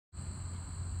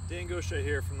Dan Gaucher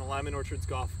here from the Lyman Orchards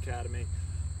Golf Academy.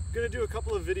 I'm going to do a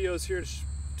couple of videos here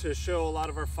to show a lot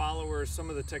of our followers some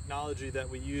of the technology that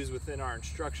we use within our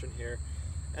instruction here.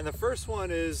 And the first one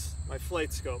is my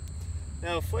Flightscope.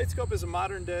 Now, Flightscope is a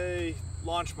modern day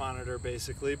launch monitor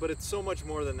basically, but it's so much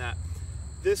more than that.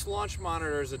 This launch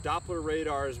monitor is a Doppler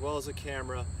radar as well as a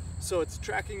camera, so it's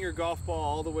tracking your golf ball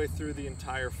all the way through the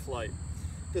entire flight.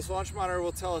 This launch monitor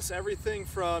will tell us everything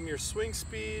from your swing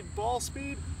speed, ball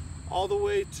speed, all the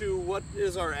way to what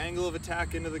is our angle of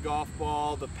attack into the golf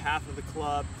ball, the path of the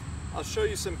club. I'll show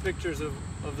you some pictures of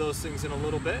those things in a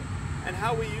little bit and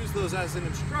how we use those as an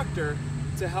instructor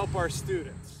to help our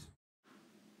students.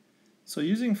 So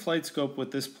using Flightscope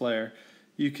with this player,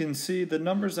 you can see the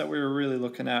numbers that we were really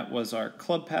looking at was our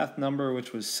club path number,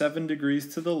 which was 7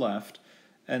 degrees to the left,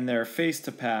 and their face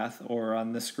to path, or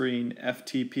on the screen,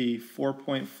 FTP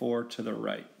 4.4 to the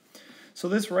right. So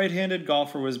this right-handed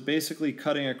golfer was basically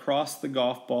cutting across the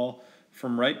golf ball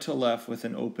from right to left with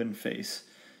an open face.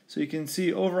 So you can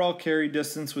see overall carry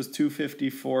distance was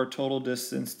 254, total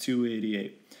distance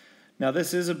 288. Now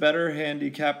this is a better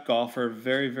handicap golfer,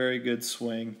 very, very good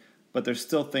swing, but there's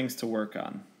still things to work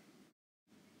on.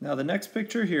 Now the next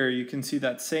picture here, you can see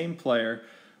that same player.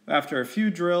 After a few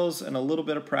drills and a little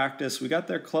bit of practice, we got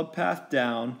their club path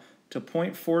down to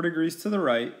 0.4 degrees to the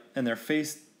right and their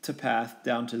face to path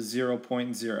down to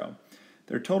 0.0.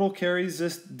 Their total carries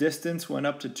distance went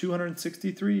up to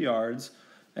 263 yards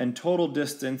and total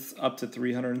distance up to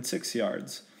 306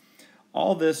 yards.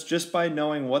 All this just by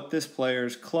knowing what this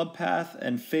player's club path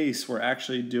and face were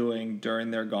actually doing during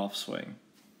their golf swing.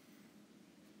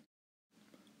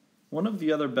 One of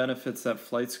the other benefits that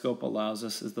Flightscope allows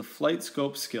us is the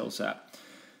Flightscope Skills app.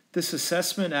 This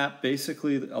assessment app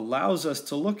basically allows us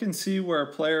to look and see where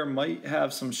a player might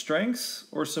have some strengths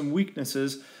or some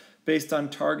weaknesses based on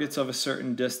targets of a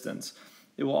certain distance.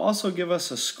 It will also give us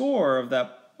a score of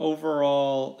that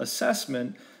overall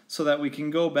assessment so that we can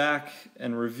go back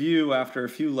and review after a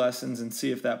few lessons and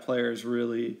see if that player is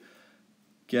really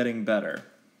getting better.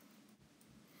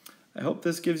 I hope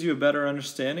this gives you a better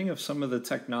understanding of some of the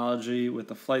technology with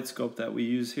the Flightscope that we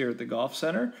use here at the Golf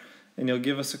Center, and you'll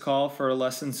give us a call for a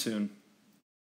lesson soon.